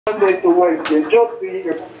Monday to Wednesday, just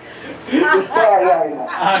the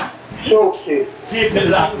Starliner showcase. Keep it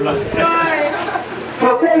locked, blood.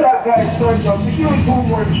 So tell that guy, turn up, if you do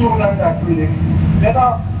more tune like that rhythm, you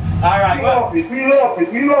know, alright, we love it, we love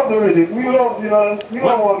it, we love the rhythm, we love, you know, we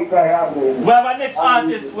love all the guy have there. We have a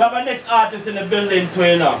next artist in the building too,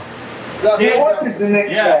 you know. See? What is the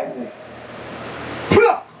next guy?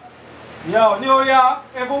 Yo, New York,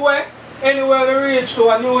 everywhere, anywhere we reach to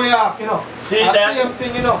a New York, you know. See that? Same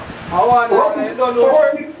thing, you know. I want I don't know.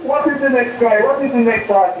 What is the next guy? What is the next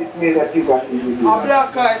artist name that you got to do? A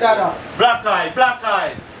Black Eye, Dada. Black Eye.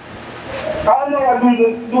 I know I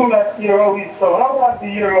do not hear how he sound. I want to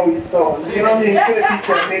hear how he sound. You know what I mean? So that he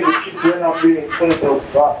can make the shit when I'm being sent out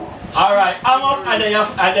back. Alright, I'm up and then you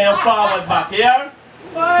forward back, yeah?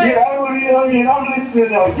 Yeah, I mean, I'm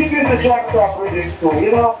listening now. Give me the jack top with it too,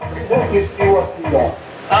 you know? Let's just see what he got.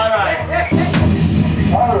 Alright.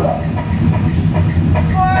 Alright.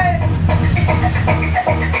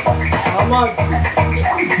 I'm on.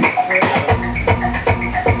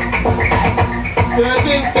 So your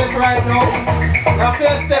thing set right now. Now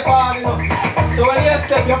first step hard, you know. So when you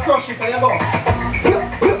step, you crush it and you go.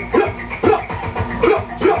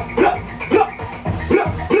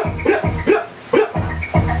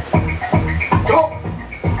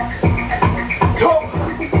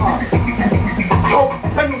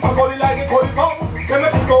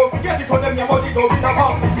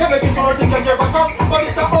 But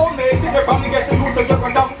it's a old mate, if your family gets the root of your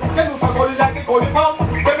bottom, then you shall go like the golden palm.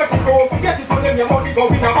 Then let it go, forget it for them, your money go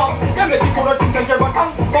in a bomb. Then let it go, the thing of your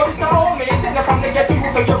bottom. But it's a old mate, if your family gets the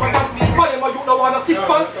root of your bottom. For them, you don't want a 6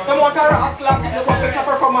 months, them want a rascal, they want the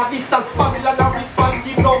chopper from a distance. Babylon a response,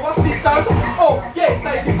 give no assistance. Oh, yes,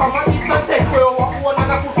 like it from a distance, take where you want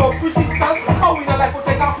and put up resistance. How we not like to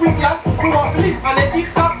take a quick glance, we want to live and a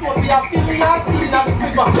dictat, don't be a billion, stealing and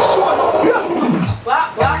dismiss, but sure enough.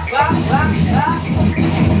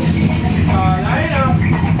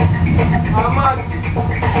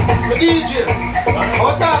 The DJ,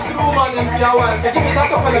 I'll talk to the woman in for a while, so give me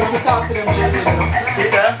that up and let me talk to them gently, you know. See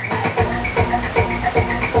that?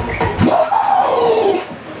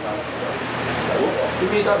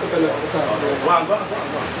 Give me that up and let me talk to them. Go on.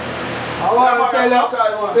 I want to tell you,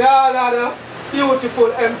 we all are the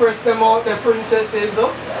beautiful empress them out, the princesses,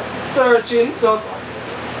 searching so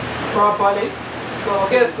properly. So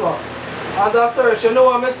guess what? As I search, you know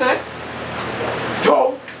what I say?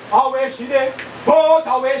 Yo, how is she there? But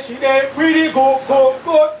how is she there? Really good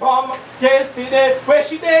from yesterday. Where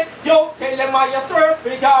she there? Yo, tell them I search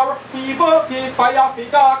figure. Fever, keep fire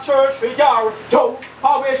figure, church figure. Yo,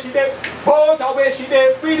 how is she there? But how is she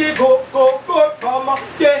there? Really good from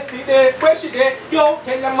yesterday. Where she there? Yo,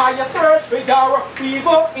 tell them I search figure.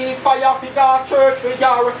 Fever, keep fire figure, church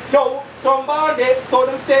figure. Yo, somebody, so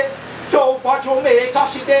them say. Yo, but Jamaica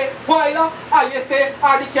she there, while I say,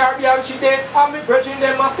 the Caribbean she there, and me bridging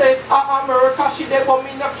them I say, America she there, but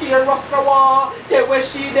me not care Rasta yeah, where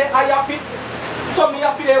she there, I have it, so me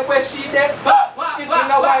have it where she there, it's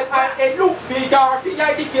been a while, I look figure, the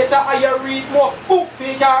indicator, I read more, book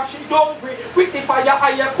figure, she don't breathe, with the fire,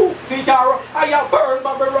 I cook figure, I burn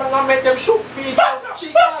Babylon, I make them shoot figure,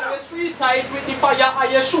 she got the street tight, with the fire,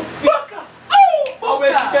 I shoot figure. How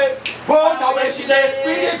is she there? But how is she there?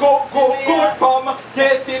 Really good from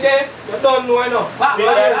yesterday. You don't know enough. See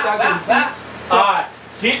that? Alright.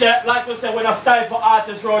 See that? Like we said, when I style for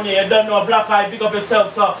artists around here, you don't know Black Eye, big up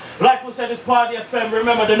yourself, so. Like we said, this Party FM,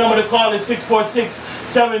 remember the number to call is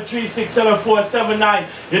 646-736-7479.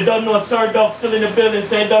 You don't know Sir Dog still in the building,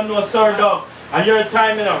 so you don't know Sir Dog. And you're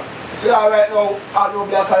timing up. See, alright now, I know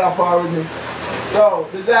Black Eye for with me. Yo,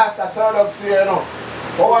 disaster, Sir Dog's here, you know.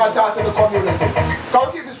 I want to talk to the community.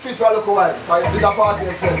 Come keep the street for a little while. This is a party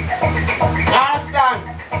of friends. You understand?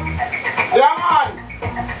 Yeah, man.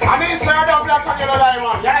 I mean, Sir Dog Black and Yellow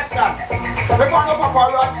Diamond. You understand? If I know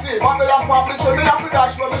Papa Ratsi, Babylon Public, me have to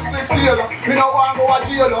dash when me split deal. Me no want to go to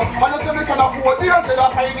jail. And I say me can afford deal till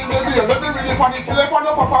I find in the deal. Let me really for this deal. If I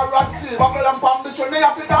know Papa Ratsi, Babylon Public, me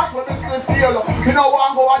have to dash when me split deal. Me no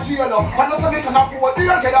want to go to jail. And I say me can afford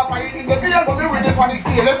deal till I find in the deal. But me really for this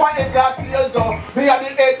deal. If I exert tears, me are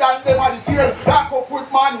the head and them are the tail. That could put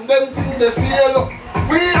man, them thing the steal.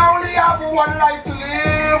 We only have one life to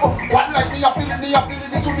live. One life me a feeling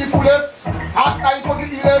it to the fullest. Last night was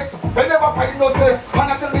the illest. They never find no cess.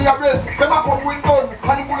 And I tell me a rest. Them a come with gun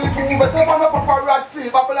and bulletproof. If I know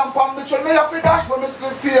paparazzi, Babylon Palm Mitchell, me have to dash when me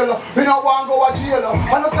slip tail. Me no want to go to jail.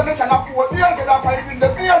 And I say me can afford deal. Get a fight in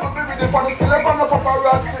the mail. But me with the funny skill. If I know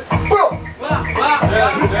paparazzi. Bro!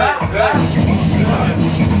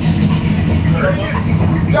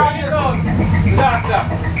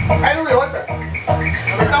 Anyway, what's it?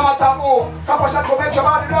 No matter who, Papa shall come at your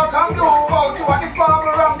body. black and blue. About you and the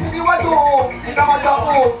farmer wrong to you what do. It no matter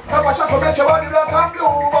who. Never shot to make your body black and blue.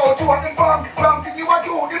 About you and the farm wrong to you what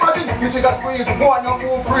do. Imagine you should have squeeze, boy no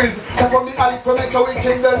move freeze. Take from the alley to make your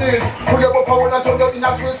weekend the knees. Put your up and turn you in a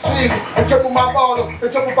Swiss cheese. If you move my ball, if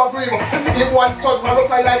you move a grave. This is him one son, man look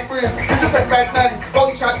like breeze. This is like men,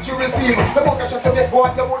 gunshot you receive. The more shot you get, boy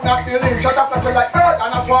you would not believe. Shut up that you like earth and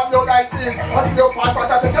that's why you like this. And if you pass, but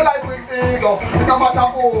I take your life with ease. It no matter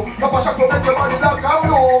who. Never shot to make your body black and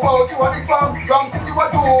blue. About you and the farm, wrong thing you a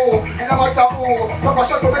do. It no matter who. Never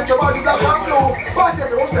shot to make your body black and blue. But if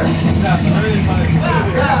you say,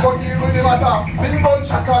 but you really matter. Big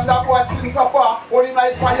gunshot on that boy skin proper. Hold him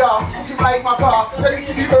like fire, cook him like maca. Send him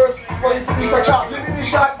to the earth, but if he's a chap, give me the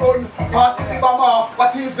shotgun. Pass me the bomber,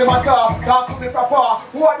 what is the matter? Talk to me proper.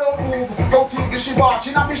 Who I don't move, don't think the shiva.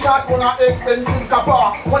 China me shotgun an expensive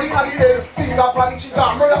copper. What in the hell, finger pan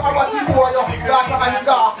chica. Murder a batty boy, slaughter and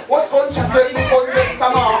cigar. What's gunshot tell me on next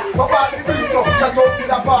summer? Papa the brings up, just out to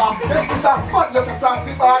the bar. This is a man left across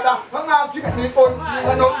the border. I'm not giving me on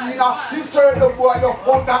finger no ina. He's turned the boy out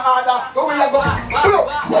the order. Go where you go.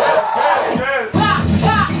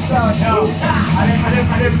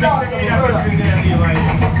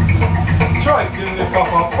 Strike in the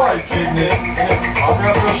cup of fight kidney. I'm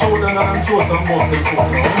going to show them that I'm short and most of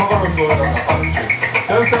I'm not going to go down the country.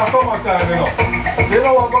 They'll say summertime, you know. They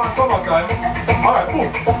know about summertime. Alright, boom.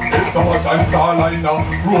 It's summertime, Starliner.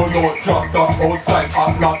 Roll out, drop top outside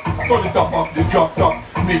at lot. So the top of the drop top.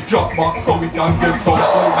 Me drop back so we can get some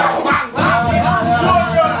food.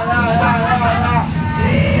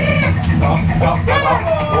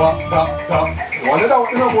 One of that,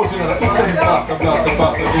 you know what you know, that is saying faster, blaster,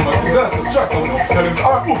 faster, demon. That's the strike, so we know. Tell him,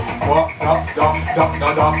 alright, move. Walk, da, da, da, da,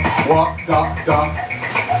 da. Walk, da, da.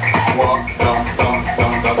 Walk, da, da,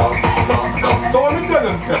 da, da, da, da. So what we tell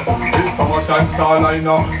them, say, it's summertime,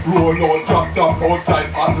 Starliner. Roll out, drop top,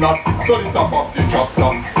 outside, at last. So the top of the drop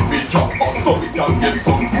top, we drop out, so we can get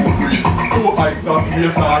some cool breeze. Two ice, not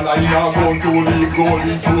me, Starliner. Go to leave,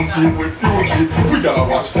 goalie, juicy with fuji. We gotta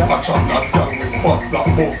watch the action, that gang with spots, that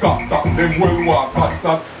book up, that then we'll walk past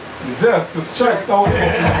that. Yes, the strikes out of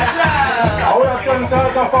it. I will tell you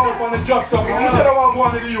that I found up on the drop top. We tell you what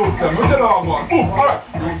one of the youth them. We tell you what one. Boom, alright.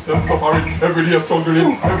 Youth them suffering, every day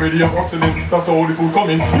struggling, every day hustling. That's how the food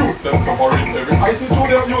coming. Youth them suffering, every I see through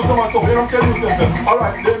them youth them and stuff. And I'm telling you them.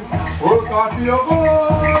 Alright, then work hard for your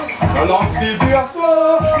goal. The long season you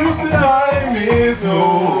saw. You see time is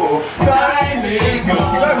low. Time is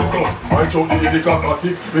low. Let me go. I chose the idiot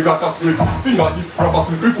tick. We got a split. Finger tip, proper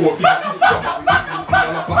split before finger tip.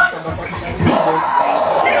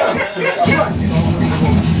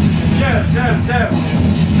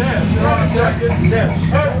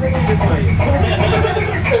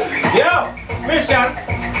 Yo, mission.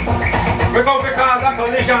 We come to cause a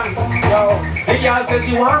collision. Yo, the girl says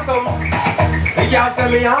she wants some. The girl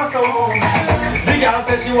says me want some. The girl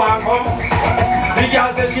says she want come. The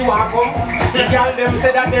girl says she want come. The girl them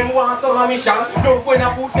say that them want some a mission. Don't when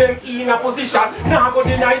I put them in a position. Now go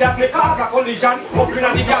deny that me cause a collision. Up in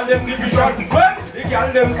the girl them division. Well, the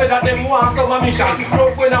girl them say that them want some a mission.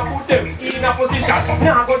 Don't when I put them in a position.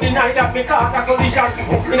 Now go deny that me cause a collision.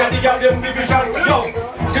 Up in the girl them division. Yo,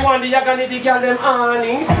 she want the agony the girl them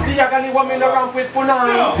awning. The agony woman around with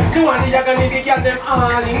punani. She want the agony the girl them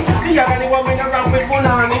awning. The agony woman around with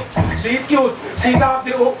punani. She's cute, she's off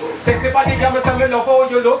the hook. Sexy body girl, me say me love how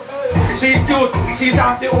you look. She's cute, she's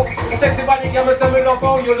off the hook. Sexy body girl, me say me love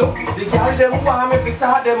how you look. The girl them want me to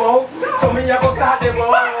start them out, so me a go start them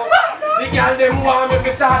out. The girl them want me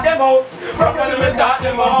to start them out, properly me start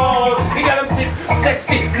them out. The girl them thick,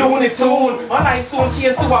 sexy, Looney Tune. My life soon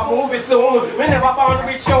change to a movie soon. Me never born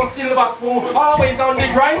rich, young silver spoon. Always on the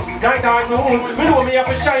grind, night or noon. Me know me have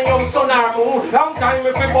to shine young sun or moon. Long time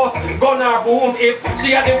if we bust gun or boom. If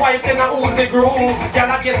she had the wife, then I who's the groom. Girl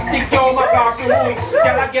I get stick on my bathroom.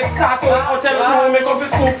 Girl I get sat on hotel room. Me come to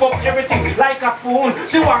scoop up everything like a spoon.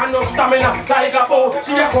 She want no stamina like a bow.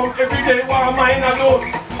 She a come every day while mine alone.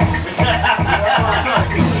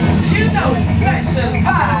 You know it's special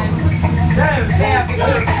vibes. They have to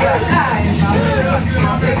look alive.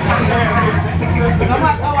 No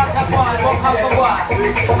matter what the boy, walk up for what.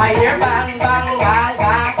 I hear bang, bang, bang,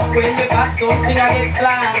 bang. When we got something I get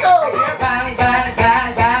slammed. I hear bang, bang,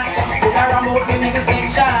 bang, bang. With a remote we need a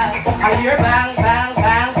section. I hear bang, bang,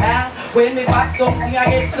 bang, bang. When we got something I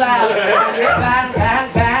get slammed. I hear bang, bang,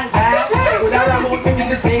 bang, bang. With a remote we need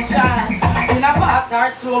a section. In a fast or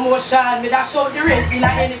slow motion, me da show the rate in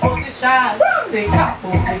any position. Take up,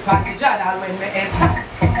 move the package and when me enter.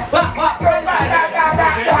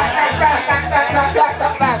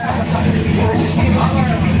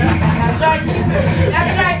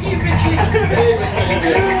 Let's try keep it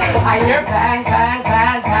clean.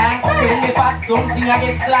 I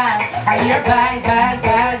get slammed. I hear bang, bang,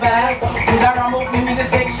 bang, bang. With a ram up me middle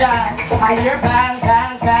section. I hear bang,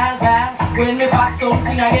 bang, bang, bang. When me fat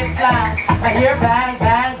something I get slammed. I hear bang,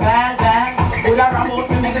 bang, bang, bang. With a ram up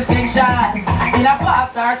me middle section. In a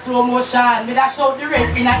fast or slow motion, me da shout the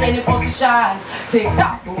red in a any position. Take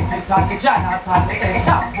top, boom, pick on the jan up on the head.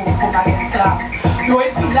 Top, boom, boom, I get slammed. Do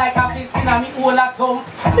it feel like a fist in a me whole a tongue.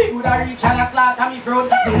 Me woulda reach and a slaughter me front.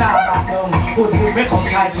 Me nah back down. Would me come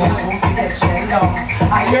tight, boom, boom, to get shell down.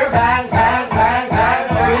 I hear bang, bang, bang, bang.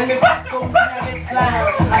 When me fat something I get slammed.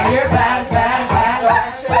 I hear bang, bang, bang,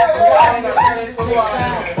 bang.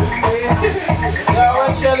 Yeah,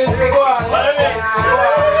 when challenge we go on.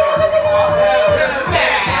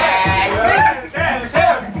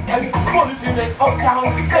 Money if you make uptown,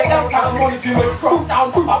 take downtown. Money if you make cross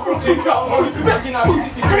down, a Brooklyn town. Money if you make in a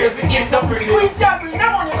city crazy, if not pretty. Sweet yeah, bring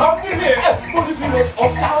that money, come give me. Money if you make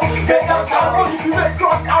uptown, take downtown. Money if you make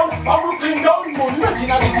cross down, a Brooklyn down. Money make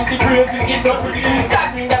in a city crazy, if not pretty.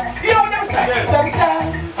 That mean that, you know what them say? Them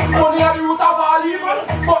say, money are the root of all evil,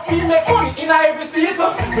 but me make money in every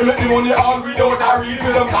season. Me make the money all without a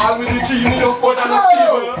reason. Them call me the genius, but I'm not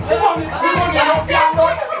evil. Money are not fair,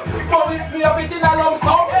 money, me a bit in a lump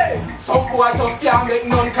sum. Some boy just can't make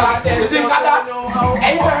none cause they think of that.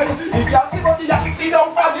 Hey girl, you can't see body ya, sit down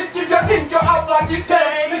on it if you think you have what it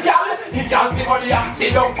takes. Me girl, you can't see body ya,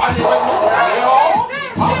 sit down on it.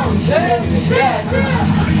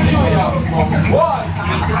 New York smoke, what?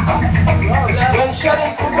 When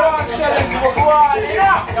shellings go on, you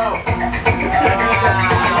know?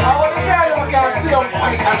 I want to hear you can't sit down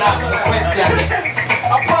on it and answer the question.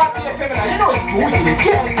 A party of feminine, you know it's too easy to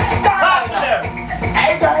get. Starliner.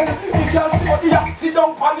 Hey girl, you can't see body ya, sit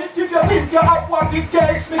down on it if you think you have what it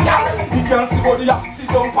takes, me girl. You can't see body ya, sit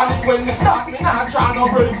down on it when me start, me not try no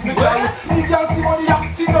breaks, me girl. You can't see body ya,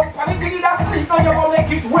 sit down on it, you need a sleep, now you gonna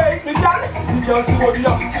make it wake, me girl. You can't see body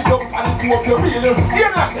ya, sit down on it, you up your real. Hear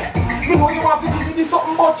me I say, me know you want to give me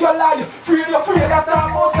something but you lie. You're afraid that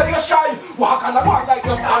I'm out, say you're shy. Walk on the walk like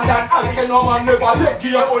you stand and I say no man never let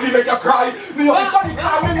you up, only make you cry. Me up study,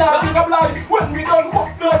 I'm in not in a blind. When me done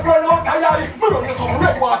walk, blood run out of eye. Me run you some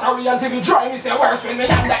red watery until it dry. Me say worse when me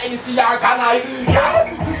under NCR can I? Yeah,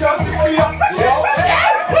 you can't see me up.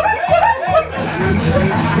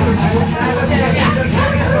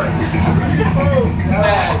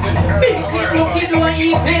 Beat it, look it, don't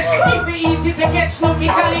eat it. If you eat it, you get snooky,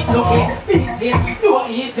 call it nookie. Beat it, don't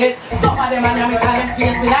eat it. Some of them and me call them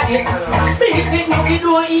face in a it. Beat it, nookie,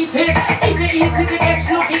 don't eat it. If you eat it, you get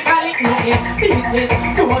snooky, call it nookie. Beat it,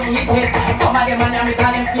 don't eat it. Some of them and me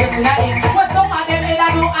call them face in a it. But some of them head a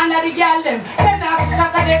do under the girl them. Them not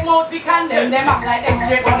shut at their mouth, we condemn. Them act like them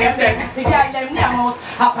straight on them dead. The girl them their mouth,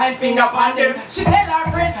 a pine finger upon them. She tell her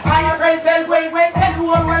friend, and her friend tell Gwen, tell who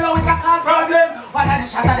well out a cause problem. One of the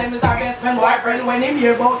shot of them is our best friend, boyfriend, when him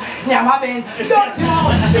hear about Nyama Ben. Don't you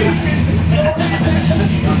know?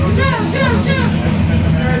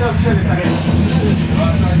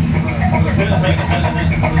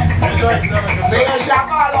 Say the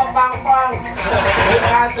shop all up, bang, bang.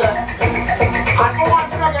 And who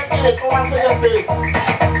wants to get paid? Who wants to get paid?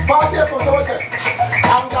 Party up with us.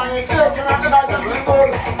 I'm Johnny, still from the guys and feel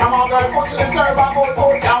good. I'm a girl coaching the turn back gold.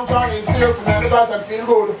 I'm Johnny, still from the guys and feel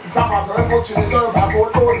good. I'm a girl coaching the turn back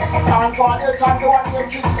gold. I'm for the time the one them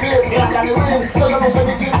treat safe. I'm Johnny Wayne, so you know say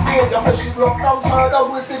the team safe. Your flesh is blocked down, turn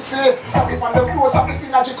up, we fix it. Some people on the floor, some people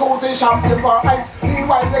in a jacuzzi, champagne for ice.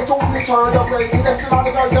 Meanwhile, they told me turn up, right? Them see all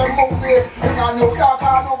the girls, them move it. And I know dark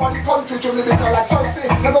all over the country, to me because like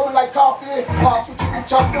Chelsea. They love me like coffee. Hearts with you,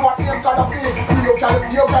 just do what them kind of feel. Be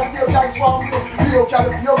okay, swarm me. Be okay,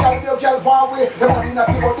 far away. The money not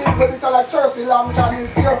even deep, but it's like Cersei. Long Johnny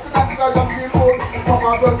still for that because I feel good. From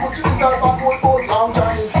a girl, put you deserve a good. Long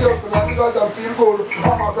Johnny still for that because I feel good.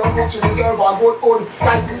 From a girl, put you deserve a good.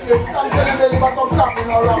 Can't be instant, telling them if I come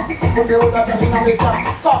clapping around. Put me with that Johnny in the camp.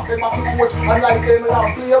 Talk them up to coach, and like them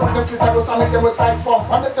around. Play with the kids, I just make them with thanks for.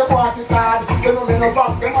 And if they want it hard, they know me no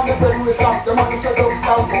back. Them on the bed with some, them on them set up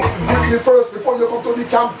stand up. Hit me first before you come to the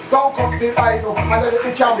camp. Don't come to the line up, and then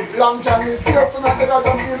the camp. Long Johnny is here for me because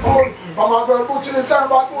I feel good. From a girl, put you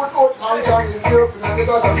deserve a good. Long Johnny is here for me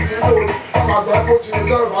because I feel good. From a girl, put you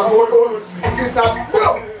deserve a good. If it's not,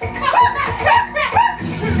 no.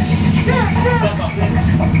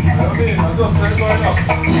 I just said going up.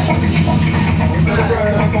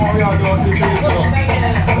 I'm going up.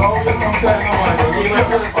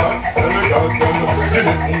 girl, tell me. Give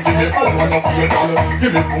me boom, I no fear, girl.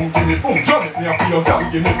 Give me boom, jam it, me a fear, girl.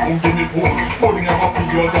 Give me boom, money never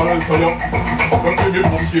fear, girl. So you,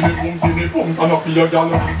 give me boom, I no fear, girl.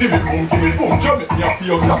 Give me boom, jam it, me a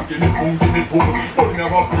fear, girl. Give me boom, money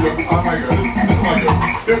never fear. Ah, my girl, this is my girl.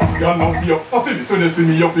 If girl no fear, I feel it when you see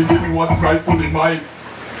me, you feel give me what's rightfully mine.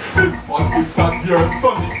 It's fun, it's not your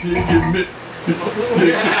son, it can't give me.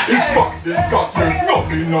 It's fun, this got yours,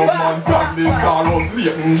 nothing no man. Damn this Carlos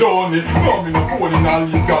Leighton Johnny. No me no phone in a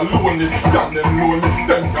league alone. Damn them lonely,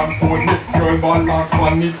 them can phone me. Girl balance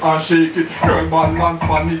on it and shake it. Girl balance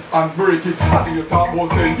on it and break it. And you talk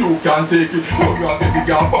about say you can take it. No you are get the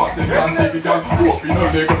girl fast, you can take it. Girl, up in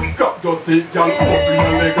a leg, got just take. Girl, up in a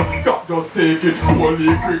leg, got just take it.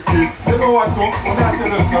 Holy cricket. You know what though? When I tell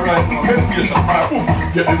them so right now, meditation, alright, boom.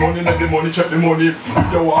 Get the money, make the money, check the money.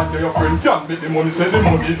 If you want, your friend can make the money, send the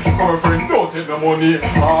money. Come a friend, don't take the money.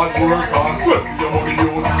 Hard work, hard sweat for your money,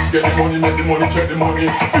 you. Get the money, make the money, check the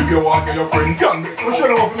money. If you want, your friend can. I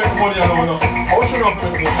should have make the money, I know. I should have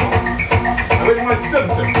make the money. I really want to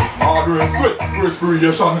tell them, hard work, sweat,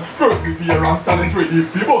 perspiration, perseverance, talent ready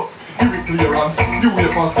for bust. Give it clearance, the way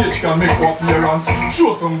for stage can make appearance.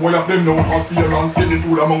 Show some boy of them no appearance. Get the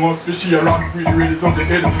food among us for shareance. Pretty ready on the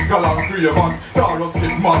head, gallant cravings. Taros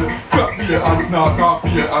get mad, clap beer and snark off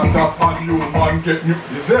beer. And that's how you man get new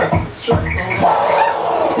disasters. Strike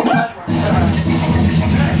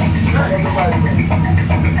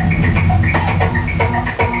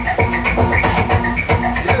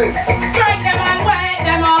them and wake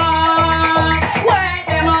them up. Wake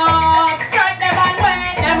them up. Strike them and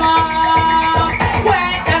wake them up.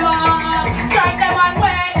 Wake them up. Strike them and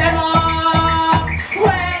wake them up.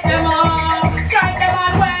 Wake them up. Strike them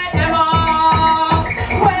and wake them up.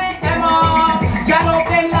 Wake them up. Jan up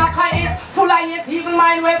them like a it. Full of it, evil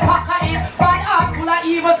mind we pack a it. Bad heart full of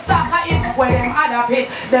evil stack a it. When them add a bit,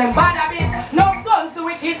 them bad a bit. No guns to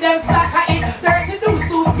wicked, them stack a it. Dirty deuce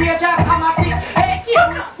to spear just come at it.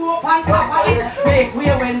 Scoop and clap at it. Make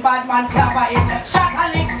way when bad man clap at it. Shot a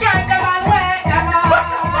lick, strike them and wake them up.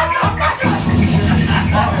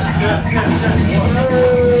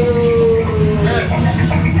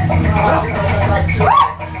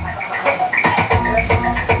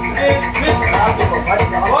 Hey, mister,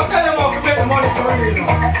 I'll tell them how to make the money for you,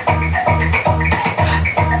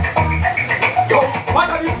 Yo, what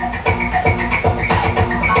are you?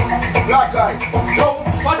 Black guy. Yo,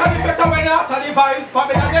 what are the better when after the vibes?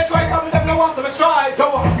 Babylon, they try some of them, no want to strike. Yo,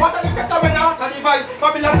 what are the better when after the vibes?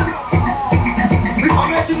 Babylon, if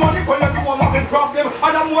I'm making money, when you know I'm having problem.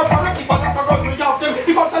 And I'm more for if I like to run me off them.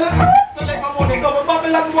 If I'm selling, select my money, double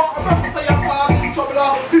Babylon, walk around, say I'm causing trouble.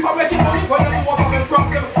 If I'm making money, when you know I'm having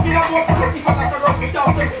problem. In a more for if I like to run me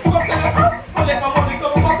off them. If I'm selling, select my money,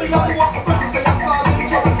 double Babylon, walk around, say I'm causing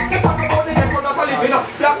trouble. They talk about the neck that I live in,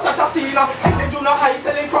 black Satasina. High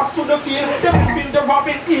selling cracks to the field. They flipping the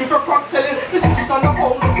robbing, evil crack selling. The street on the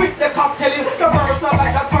phone with the cop telling. The verse are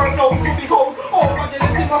like that bird now to be cold. Over there,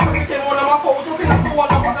 they sing my friend became one of my foes. Looking at the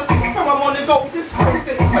one I want to see where my money goes. It's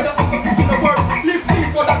crazy. When the upper put in the work, live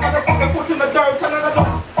feet, but I gotta put the foot in the dirt. And I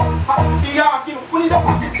don't the argue. We need a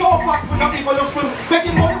pocket so packed with not even look swim.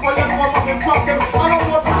 Taking money while you know I'm having problem. I don't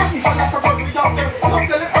know what if I like to run without them. I'm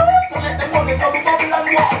selling select the money, double bubble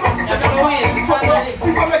and walk.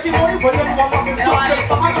 If I'm making money, well then I'm having problem.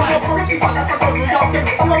 I don't know for it if I like to run without them.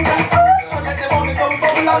 I'm selling select the money, double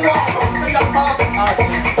bubble and walk. Say that's fast.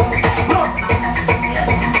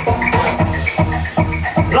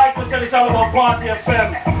 Like we said, it's all about Party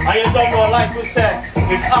FM. And you don't know, like we said,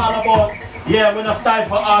 it's all about, yeah, we're not style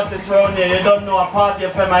for artists around here. You don't know a Party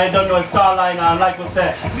FM and you don't know a Starliner. And like we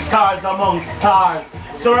said, stars among stars.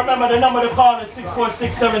 So remember the number to call is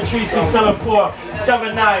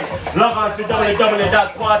 646-736-7479. Log on to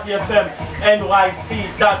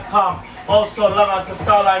www.partyfmnyc.com. Also log on to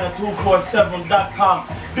Starliner247.com.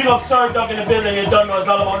 Big up Sir Doug in the building, you don't know, it's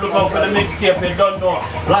all about look out for the mixtape, you don't know.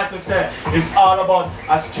 Like we said, it's all about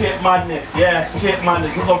a straight madness, yeah, straight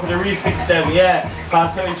madness. Look out for the refix them, yeah.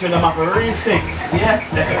 Cause certain tune them have a refix, yeah.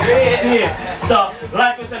 See it? So,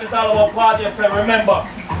 like we said, it's all about Party FM. Remember,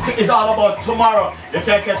 it's all about tomorrow. You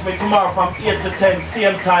can catch me tomorrow from 8 to 10,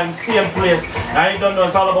 same time, same place. And you don't know,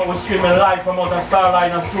 it's all about we're streaming live from out of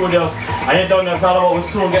Starliner Studios. And you don't know, it's all about we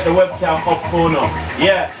soon get the webcam up for now.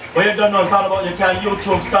 Yeah. But you don't know, it's all about you can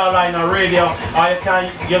YouTube Starliner Radio, or you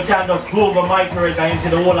can just Google microwaves and you see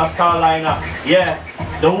the whole of Starliner. Yeah.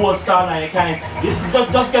 the whole Starliner kind.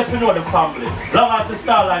 Just get to know the family. Log on to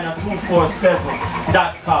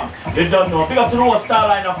Starliner247.com. You don't know. Big up to the whole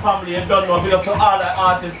Starliner family. You don't know. Big up to all the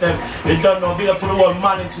artists them. You don't know. Big up to the whole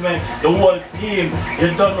management, the whole team.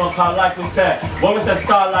 You don't know. Cause like we said, when we say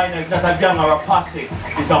Starliner is not a gang or a posse,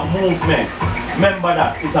 it's a movement. Remember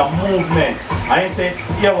that, it's a movement. I ain't say,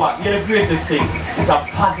 yeah what, you're the greatest thing. It's a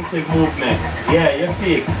positive movement. Yeah, you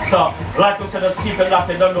see. So, like we said, just keep it locked.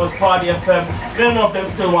 They don't know it's Party FM. They don't know if them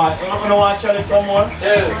still want. You don't want to share it someone?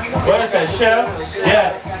 Yeah. What I say, share?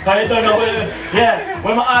 Yeah. Because you don't know yeah.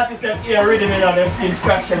 When my artists them hear rhythm in them skin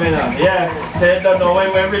scratch them in them. Yeah. So you don't know when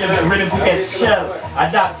rhythm to get shell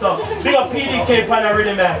and that. So big up PDK pan a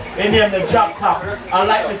rhythm in name the drop top. And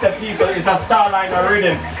like we said, people, it's a Starliner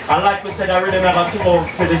rhythm. And like we said, that rhythm I got to go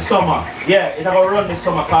for the summer. Yeah, it's going to run this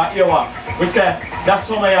summer. Because here what? We said that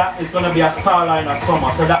summer is going to be a Starliner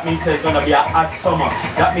summer. So that means it's going to be a hot summer.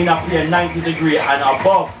 That means I play 90 degrees and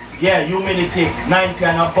above. Yeah, humidity 90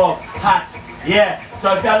 and above. Hot. Yeah.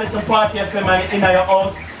 So if you listen to Party FM and in your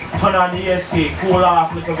house, turn on the AC, cool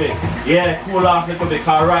off a little bit. Yeah, cool off a little bit.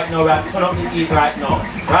 Because right now we are turn up the heat right now.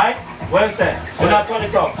 Right? What you say? We're not turn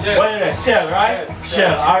it up. What is that? Shell, right?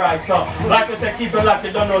 Shell. Alright, so like we said, keep it locked.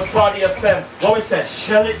 You don't know it's Party FM. What we say?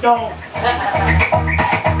 Shell it down.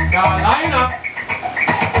 Starliner.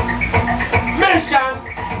 Mission.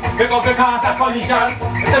 Because of a collision.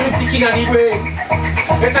 It's a mistake in the brain.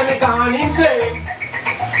 It's a me gone insane.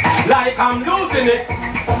 Like I'm losing it.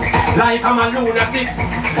 Like I'm a lunatic.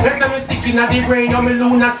 Let's say me sick in the brain, I'm a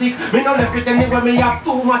lunatic. Me no left it anywhere, me have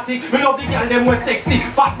too matic. Me love the girl, them was sexy,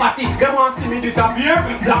 fat body. Them want see me disappear,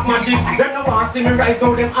 black magic. Them no want see me rise,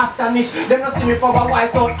 now them astonished. Them no see me for a while,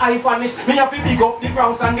 thought I vanish. Me have to dig up the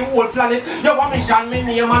grounds and the whole planet. You want mission, me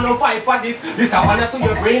name and no fight for this. This I wanna to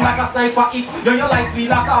your brain like a sniper hit. Your lights feel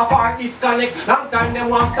like a far disconnect. Long time them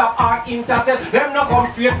want stop or intercept. Them no come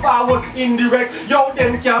straight forward, indirect. Yo,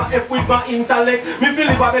 them can't help with my intellect. Me feel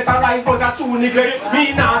live a better life, but a true neglect.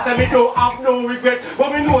 Me now say me don't have no regret, but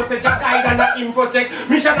me know say Jah died and that him protect.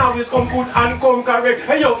 Mission always come good and come correct.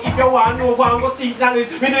 Hey yo, if you want know, go and go seek knowledge.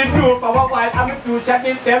 Me need know for a while and me future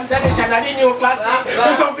this them selection and the new classic.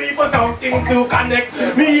 Some people some things to connect.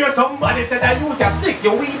 Me hear somebody say that you just sick.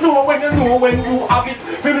 You we know when you have it.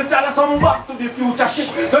 Me start some back to the future shit.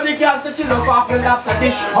 So the girl say she love apple lobster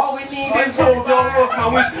dish. All we need is love, your was my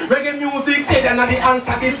wish. Reggae music dead and the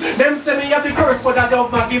answer this. Them say me have the curse but I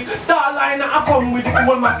love my gift. Starliner I come with the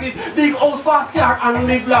whole massive. Big house fast car and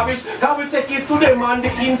live lavish. Can we take it to them on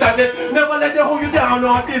the internet? Never let them hold you down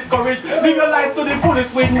or discourage. Live your life to the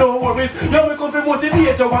fullest with no worries. You may come to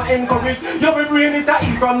motivate you and encourage. You will bring it to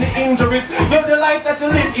eat from the injuries. You the life that you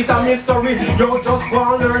live is a mystery. You just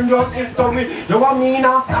want to learn your history. You want me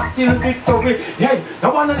now stop till victory. Hey,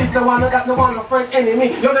 no one of this, no one of that, no one of friend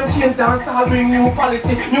enemy. You them change dance, I'll bring new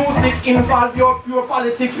policy. Music involve your pure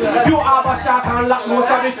politics. You have a shot and lack no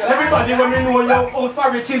savage. Everybody when me know you're out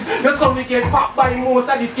for riches. You come to get popped by most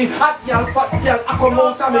of this kid. Hot girl, fat girl, I come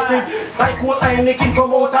out of me crib. Like cool iron, the kid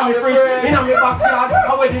come out of me fridge. In my backyard,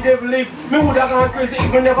 how where the devil live. Me woulda gone crazy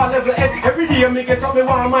if me never level head. Every day me get up, me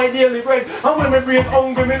want my daily bread. And when me break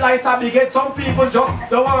hungry, me light up, me get some people just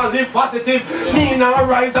don't want to live positive. Me now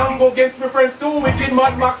rise and go against my friends too wicked.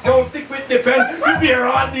 Mad Max, so sick with the pen. We bear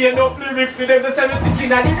all the enough lyrics for them to send me sick in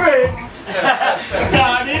the brain.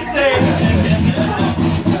 Nah, this is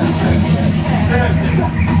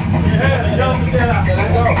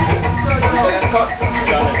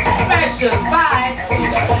Special vibes,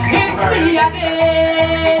 it's me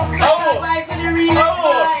again. Special vibes for the real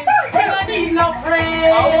vibes. We don't need no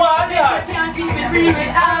friends. I can't keep it real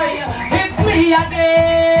with I. It's me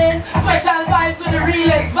again. Special vibes for the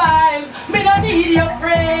realest vibes. Me don't need your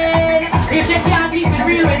friend. If you can't keep it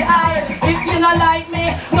real with I. If you not like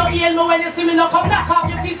me, no yell me when you see me. No come knock off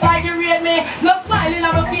your face like you rate me. No smiling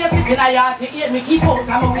on my face if you not yard to hate me. Keep out,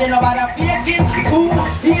 I'm away nobody faking. Ooh,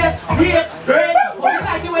 face, friend. But you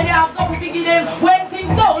like it when you have something to give them. When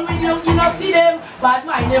things down with you, you don't see them. Bad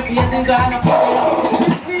mind your face into an appeal.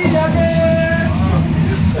 It's me again.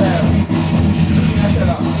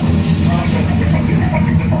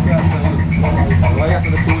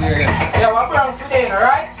 Yeah, we're Bronx today,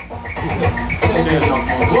 alright?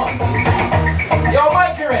 Yo, my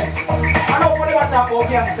parents, I know for them I talk about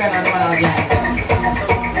gangster and man and gangster.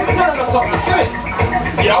 Let me tell you something, see me?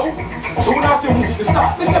 Yo, soon as you move the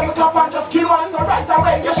start, me say me clap and just kill one, so right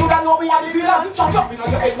away you shoulda know me are the villain. Chop up in your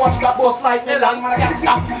head, watch that boss like melon, man a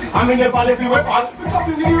gangster. And me never leave you weapon. Me clap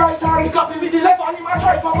him with the right hand, me clap him with the left hand, him a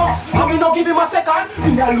try pop up. And me no give him a second.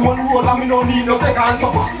 Me alone roll and me no need no second.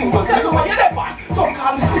 So first single, tell me where you left hand. Some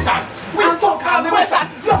call me Splitan, and some call me Wesson.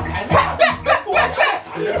 Long time, back, boy,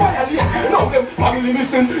 listen. Violate, now them family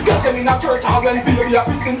missing. Catch them in a church or when baby a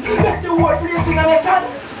prison. Left the whole place in a mess and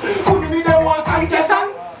couldn't be them one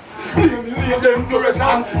contestant. Leave them to rest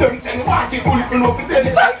and them send party bullet me know fi dead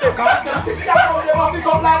it like they can't them sit down them a pick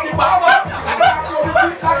up like the barber. And I know the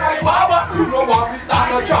beat like a barber. You know what we start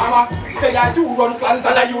no drama. Say I do run clans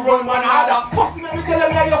and you run one harder. First me tell them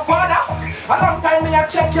you're your father. A long time me a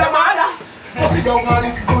check your mother. So sit down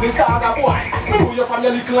and listen to the saga boy. Know you from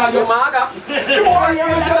your little and your mother. The boy hear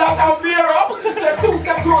me say that I'm fear up. Them two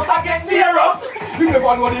step closer get near up. You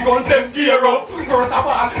never know the guns them gear up. First of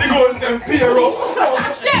all the guns them peer up.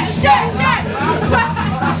 Shit.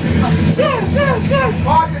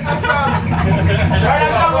 Martin and Sam.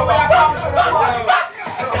 Right now where I come from the boy.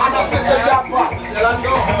 And I flip the jackpot.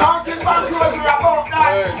 Mountain Bank close we are about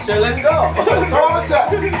that. Shell and go. So what's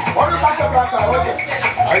that? What you pass the black guy? What's it?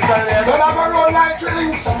 Don't have a roll like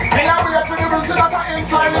drinks. Me a wait for the rings so that I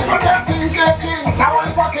inside it. Protect things, get things. I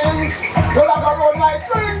want for things. Don't have a roll like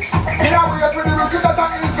drinks. Me a wait for the rings so that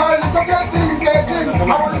I inside it. Protect things, get things. I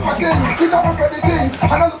want for things. Switch up for the things.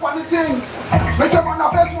 I don't look on the things. Make your man a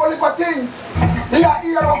face one for things. Me a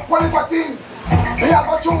ear up one for things. Me a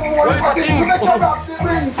go through one for things. To make you wrap the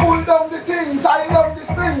rings. Pull down the things. I down the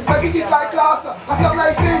strings. Make it like glass. I sound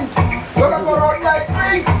like things. Don't go run like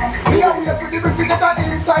rings. Me a wait for the rings so that I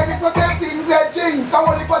inside it. Protect things, get things. I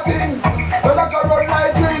want for things. Don't go run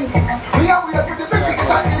like drinks. Me a wait for the rings so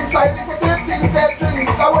that I inside it. Protect things, get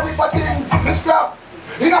drinks. I want for things. Me scrap.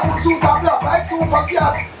 In a full suit and black like super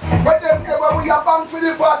cat. But them never we a bang for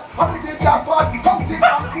the pot. I'm the jackpot. Come to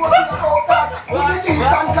back to us about that. We should eat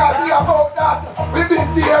and classy about that. We been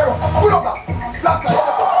there. Pull up that. Black like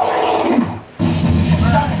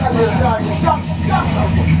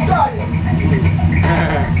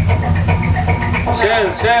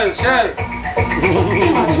Shell.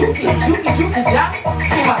 Him a juky jam.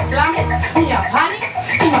 Him a slam it. Me a panic.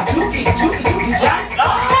 Him a juky jam. Man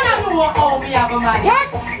I know how me have a money.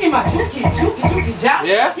 Him a juky jam.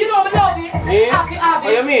 Yeah? You know me love it. Yeah? Have it.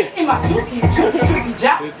 What you mean? Him a juky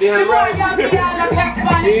jam. The boy have me all a chat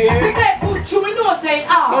Spanish. Yeah. Me say put you, me know say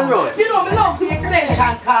Come round. You know me love the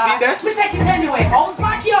extension car. See that? Me take it anyway. How's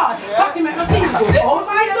backyard? Cocky make me feel good. Oh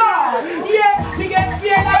my God. Yeah, me get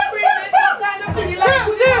speared like breathing. Sometimes I feel like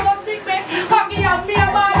we never sick me. Cocky have me a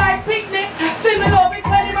ball like picnic. See me love it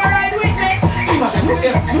when him a ride with me. Him a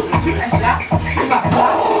juky jam. Him a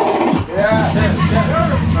stop.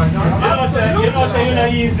 You know say you're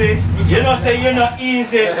not easy. You know say you're not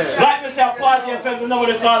easy. Like me say a party FM, the number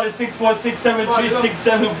to call is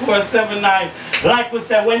 646-736-7479. Like we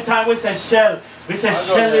say, one time we say shell. We say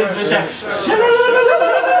shelling, we say shell.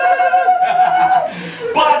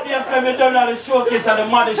 Party FM, we don't know the showcase and the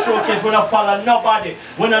mother showcase. We don't follow nobody.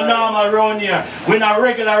 We not normal around here. We not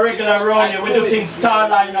regular around here. We do things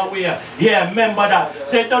Starliner way. Yeah, remember that.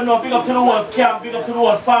 So you don't know, big up to the whole camp, big up to the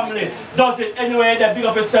whole family. Does it anywhere that big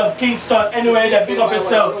up yourself, Kingston, anywhere that big up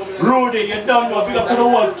yourself, Rudy, you don't know, big up to the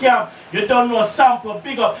whole camp. You don't know sample,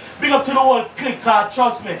 big up to the whole clique car,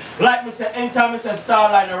 trust me. Like me say, anytime I say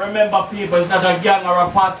Starliner, remember people, it's not a gang or a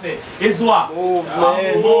posse. It's what?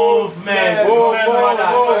 Movement. Remember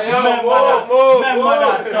that.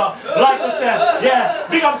 So, like I said, yeah,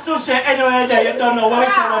 big up Sushi anywhere there, you don't know what I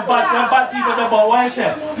say when bad people there, but what I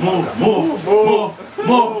say? Move.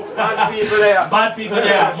 Bad people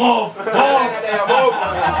there. Move.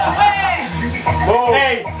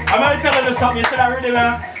 Hey, I'm going to tell you something, you said that really,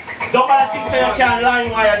 man? Don't matter think say you can't line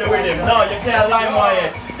wire the rhythm. No, you can't line wire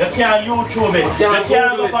it. You can't YouTube it. You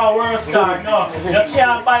can't go for World Star. No, you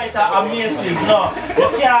can't buy it at Macy's. No, you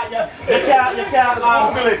can't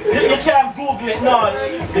Google it. No,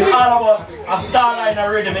 it's all about a Starliner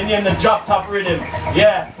rhythm and then the drop top rhythm.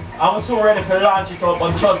 Yeah. I was so ready for launch it up,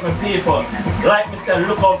 but trust me people, like me said,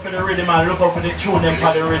 look out for the rhythm and look out for the tune and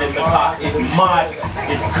for the rhythm because it's mad,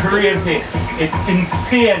 it's crazy, it's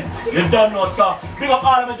insane. You don't know, so big up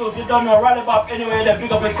all of my dudes, you don't know, rally back anyway there,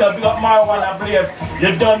 big up yourself, big up Marijuana Blaze,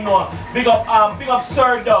 you don't know, big up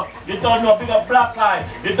Sir Duck, you don't know, big up Black Eye,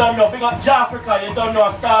 you don't know, big up Jafrica, you don't know,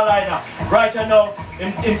 Starliner. Right now,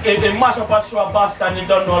 in mash up a show of Boston, you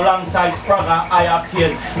don't know, alongside Spragg and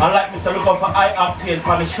I-Octane. And like me say, look out for I-Octane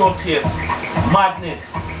for the showcase.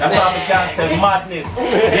 Madness. That's all I can say, madness.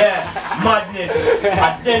 Yeah, madness.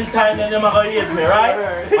 At then time they never gonna hate me, right?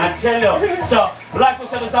 I tell you. So, like we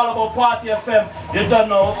said, it's all about Party FM. You don't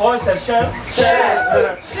know, what is it, Shell? Shell,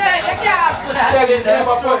 you can't ask for that. Shell is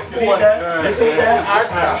never possible. You see that?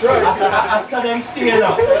 I saw them steal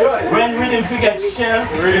us. When rhythm forget Shell,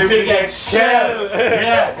 we forget Shell.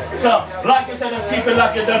 Yeah. So, like we said, let's keep it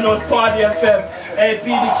like you don't know, it's Party FM. Hey,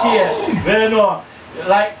 PDK, you know,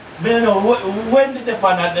 like, Man, when did they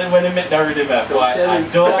find out that when they met the rhythm map? Why? I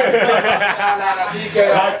don't.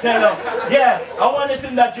 I tell them, yeah, I want to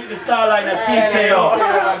think that the Starliner TKO.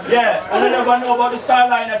 Yeah, I never know about the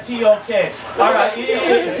Starliner TOK. Alright,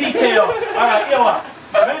 TKO. Alright, here what?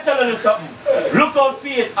 Let me tell you something. Lookout for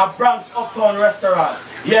it at Bronx Uptown Restaurant.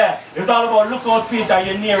 Yeah, it's all about look out for it at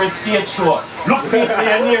your nearest stage show. Look for it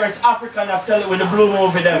at your nearest African that sell it with the blue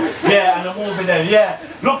movie them. Yeah, and the movie them. Yeah,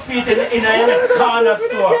 look for it in the next corner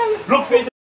store. Look for it